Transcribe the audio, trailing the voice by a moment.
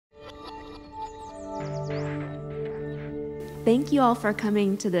thank you all for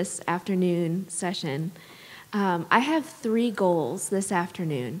coming to this afternoon session. I have 3 goals this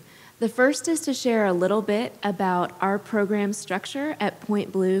afternoon. The first is to share a little bit about our program structure at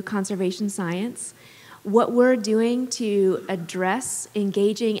Point Blue Conservation Science, what we're doing to address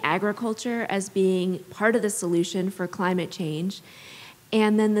engaging agriculture as being part of the solution for climate change.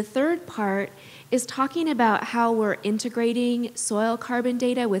 And then the third part is talking about how we're integrating soil carbon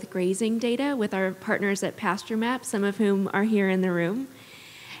data with grazing data with our partners at Pasture Map, some of whom are here in the room.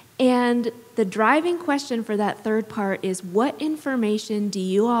 And the driving question for that third part is, what information do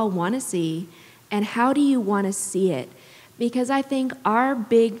you all want to see, and how do you want to see it? Because I think our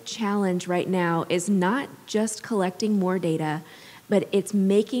big challenge right now is not just collecting more data, but it's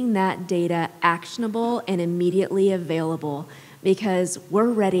making that data actionable and immediately available, because we're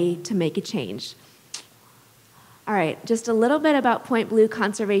ready to make a change. All right, just a little bit about Point Blue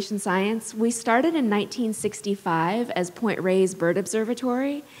Conservation Science. We started in 1965 as Point Reyes Bird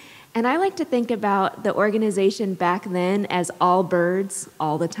Observatory, and I like to think about the organization back then as all birds,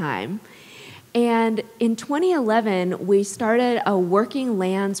 all the time. And in 2011, we started a working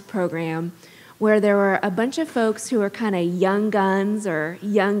lands program where there were a bunch of folks who were kind of young guns or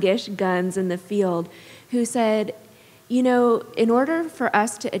youngish guns in the field who said, you know, in order for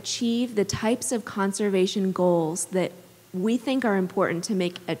us to achieve the types of conservation goals that we think are important to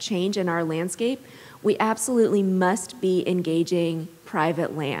make a change in our landscape, we absolutely must be engaging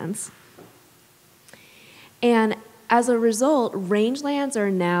private lands. And as a result, rangelands are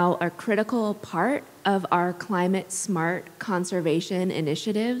now a critical part of our climate-smart conservation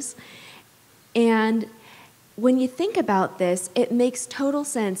initiatives. And when you think about this, it makes total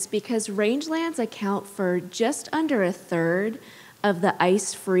sense because rangelands account for just under a third of the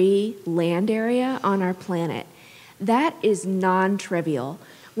ice-free land area on our planet. That is non-trivial.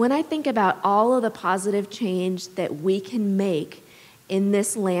 When I think about all of the positive change that we can make in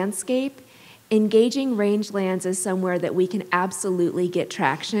this landscape, engaging rangelands is somewhere that we can absolutely get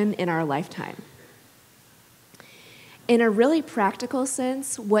traction in our lifetime. In a really practical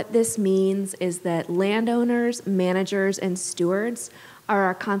sense, what this means is that landowners, managers, and stewards are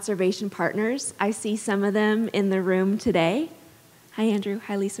our conservation partners. I see some of them in the room today. Hi, Andrew.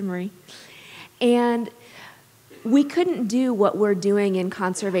 Hi, Lisa Marie. And we couldn't do what we're doing in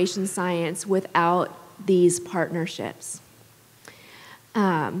conservation science without these partnerships.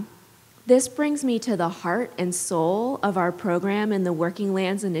 This brings me to the heart and soul of our program in the Working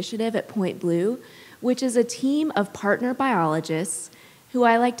Lands Initiative at Point Blue, which is a team of partner biologists who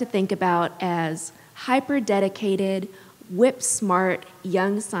I like to think about as hyper-dedicated, whip-smart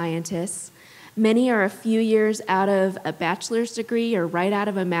young scientists. Many are a few years out of a bachelor's degree or right out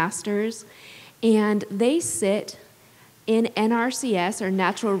of a master's, and they sit in NRCS, or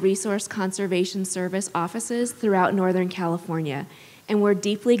Natural Resource Conservation Service offices throughout Northern California. And we're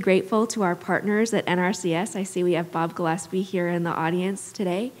deeply grateful to our partners at NRCS. I see we have Bob Gillespie here in the audience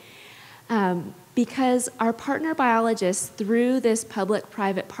today. Because our partner biologists, through this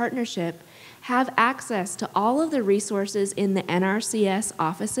public-private partnership, have access to all of the resources in the NRCS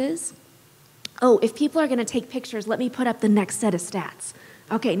offices. Oh, if people are going to take pictures, let me put up the next set of stats.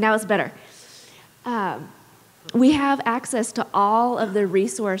 Okay, now it's better. We have access to all of the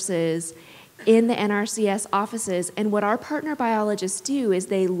resources in the NRCS offices, and what our partner biologists do is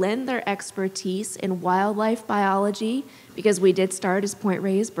they lend their expertise in wildlife biology, because we did start as Point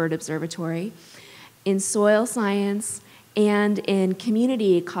Reyes Bird Observatory, in soil science, and in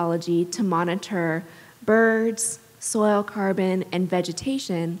community ecology to monitor birds, soil carbon, and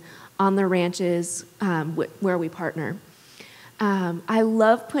vegetation on the ranches where we partner. I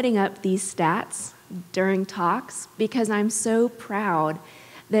love putting up these stats during talks because I'm so proud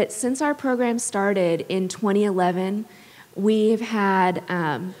that since our program started in 2011, we've had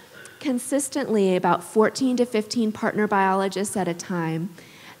consistently about 14 to 15 partner biologists at a time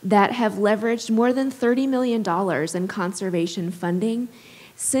that have leveraged more than $30 million in conservation funding.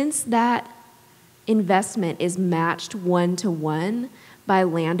 Since that investment is matched one-to-one by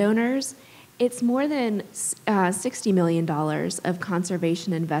landowners, it's more than $60 million of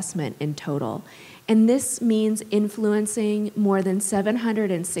conservation investment in total. And this means influencing more than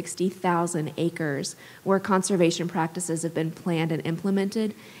 760,000 acres where conservation practices have been planned and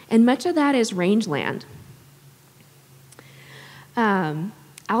implemented, and much of that is rangeland.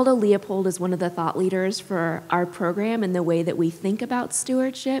 Aldo Leopold is one of the thought leaders for our program and the way that we think about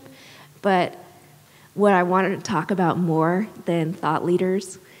stewardship, but what I wanted to talk about more than thought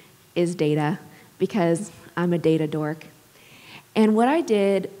leaders is data, because I'm a data dork. And what I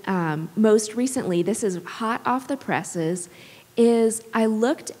did most recently, this is hot off the presses, is I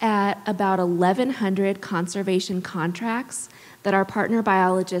looked at about 1,100 conservation contracts that our partner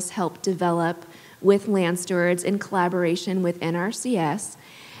biologists helped develop with land stewards in collaboration with NRCS.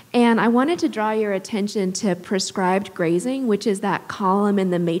 And I wanted to draw your attention to prescribed grazing, which is that column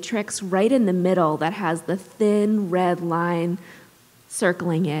in the matrix right in the middle that has the thin red line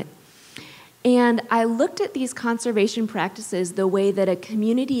circling it. And I looked at these conservation practices the way that a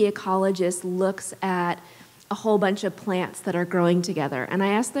community ecologist looks at a whole bunch of plants that are growing together. And I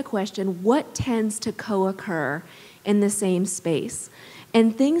asked the question, what tends to co-occur in the same space?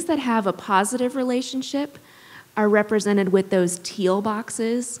 And things that have a positive relationship are represented with those teal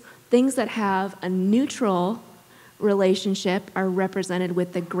boxes. Things that have a neutral relationship are represented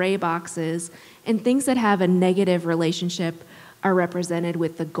with the gray boxes. And things that have a negative relationship are represented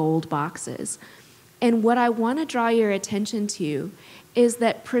with the gold boxes. And what I want to draw your attention to is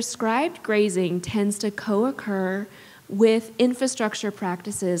that prescribed grazing tends to co-occur with infrastructure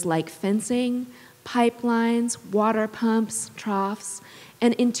practices like fencing, pipelines, water pumps, troughs,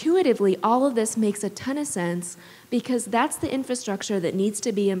 and intuitively all of this makes a ton of sense because that's the infrastructure that needs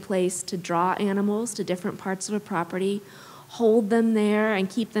to be in place to draw animals to different parts of a property, hold them there and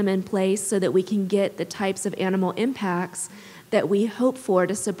keep them in place so that we can get the types of animal impacts that we hope for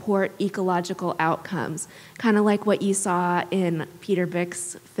to support ecological outcomes, kind of like what you saw in Peter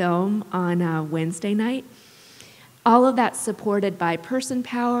Bick's film on Wednesday night. All of that's supported by person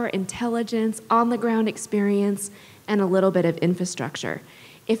power, intelligence, on-the-ground experience, and a little bit of infrastructure.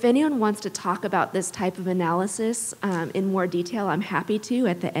 If anyone wants to talk about this type of analysis in more detail, I'm happy to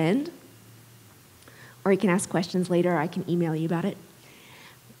at the end. Or you can ask questions later, I can email you about it.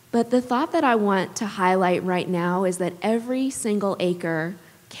 But the thought that I want to highlight right now is that every single acre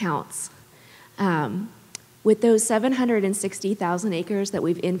counts. With those 760,000 acres that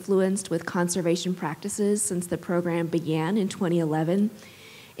we've influenced with conservation practices since the program began in 2011,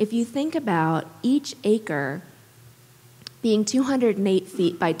 if you think about each acre being 208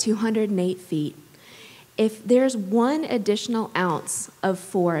 feet by 208 feet, if there's 1 additional ounce of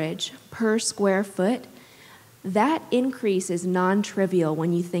forage per square foot, that increase is non-trivial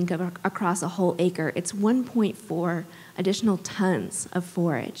when you think of across a whole acre. It's 1.4 additional tons of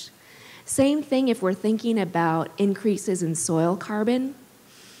forage. Same thing if we're thinking about increases in soil carbon.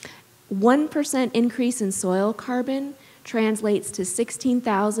 1% increase in soil carbon translates to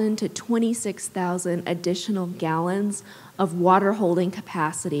 16,000 to 26,000 additional gallons of water holding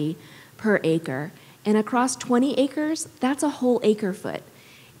capacity per acre. And across 20 acres, that's a whole acre foot.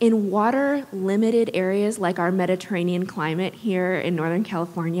 In water-limited areas like our Mediterranean climate here in Northern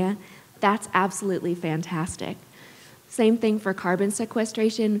California, that's absolutely fantastic. Same thing for carbon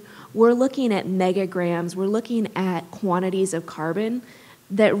sequestration. We're looking at megagrams. We're looking at quantities of carbon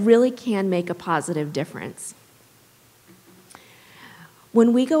that really can make a positive difference.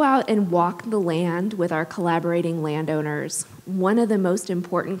 When we go out and walk the land with our collaborating landowners, one of the most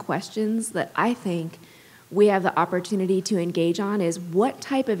important questions that I think we have the opportunity to engage on is what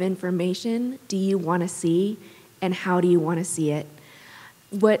type of information do you want to see and how do you want to see it?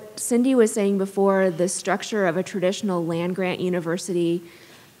 What Cindy was saying before, the structure of a traditional land-grant university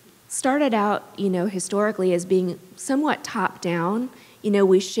started out, historically as being somewhat top-down.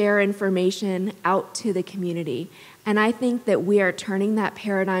 We share information out to the community. And I think that we are turning that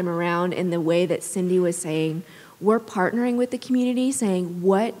paradigm around in the way that Cindy was saying. We're partnering with the community, saying,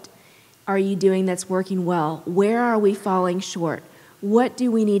 what are you doing that's working well? Where are we falling short? What do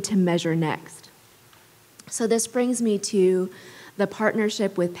we need to measure next? So this brings me to the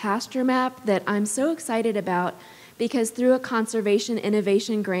partnership with PastureMap that I'm so excited about because through a conservation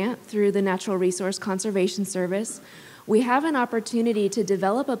innovation grant through the Natural Resource Conservation Service, we have an opportunity to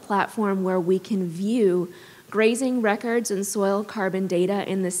develop a platform where we can view grazing records and soil carbon data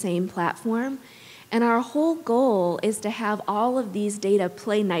in the same platform. And our whole goal is to have all of these data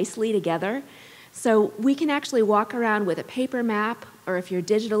play nicely together so we can actually walk around with a paper map, or if you're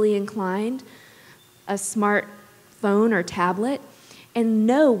digitally inclined, a smartphone or tablet, and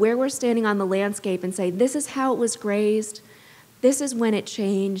know where we're standing on the landscape and say, this is how it was grazed, this is when it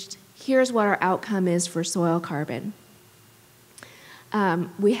changed, here's what our outcome is for soil carbon.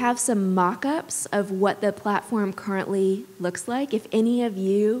 We have some mock-ups of what the platform currently looks like. If any of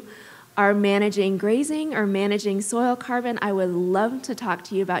you are managing grazing or managing soil carbon, I would love to talk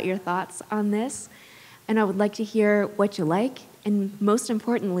to you about your thoughts on this. And I would like to hear what you like, and most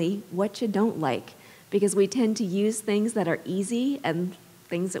importantly, what you don't like, because we tend to use things that are easy and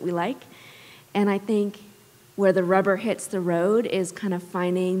things that we like. And I think where the rubber hits the road is kind of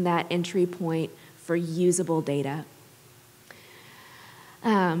finding that entry point for usable data.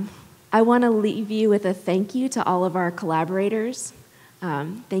 I want to leave you with a thank you to all of our collaborators.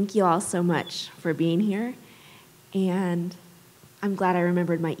 Thank you all so much for being here. And I'm glad I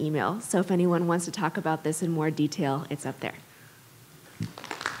remembered my email. So if anyone wants to talk about this in more detail, it's up there.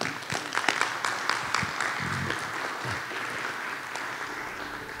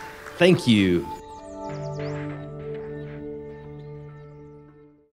 Thank you.